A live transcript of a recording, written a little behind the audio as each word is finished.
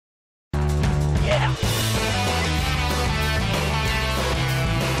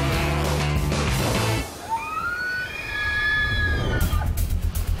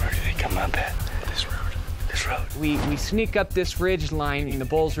We sneak up this ridge line, and the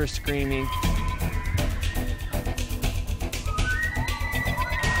bulls were screaming.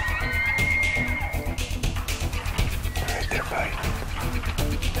 Right there, buddy.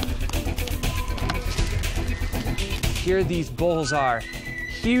 Here these bulls are,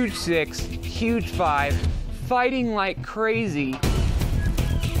 huge 6, huge 5, fighting like crazy.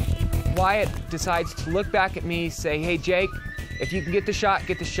 Wyatt decides to look back at me, say, hey, Jake, if you can get the shot,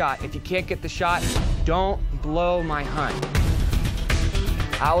 get the shot. If you can't get the shot, don't blow my hunt.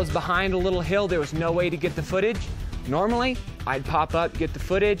 I was behind a little hill. There was no way to get the footage. Normally, I'd pop up, get the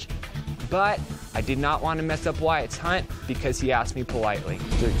footage, but I did not want to mess up Wyatt's hunt because he asked me politely.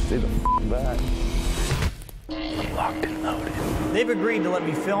 Jake, stay the back. I'm locked and loaded. They've agreed to let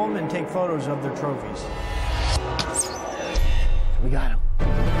me film and take photos of their trophies. We got him.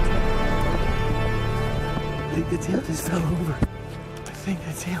 I think that's him. Just fell over. I think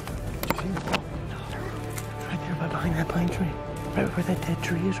that's him. Did you see him? No. Right there, behind that pine tree. Right where that dead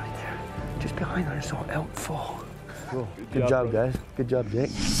tree is right there. Just behind there, I saw elk fall. Cool. Good job, guys. Good job,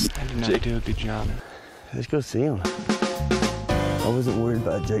 Jake. I did not do a good job. Let's go see him. I wasn't worried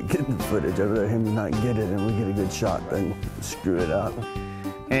about Jake getting the footage. I'd rather him not get it and we get a good shot than screw it up.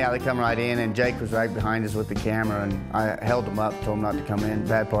 Anyhow, they come right in, and Jake was right behind us with the camera, and I held him up, told him not to come in.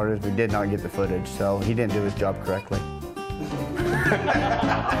 Bad part is we did not get the footage, so he didn't do his job correctly.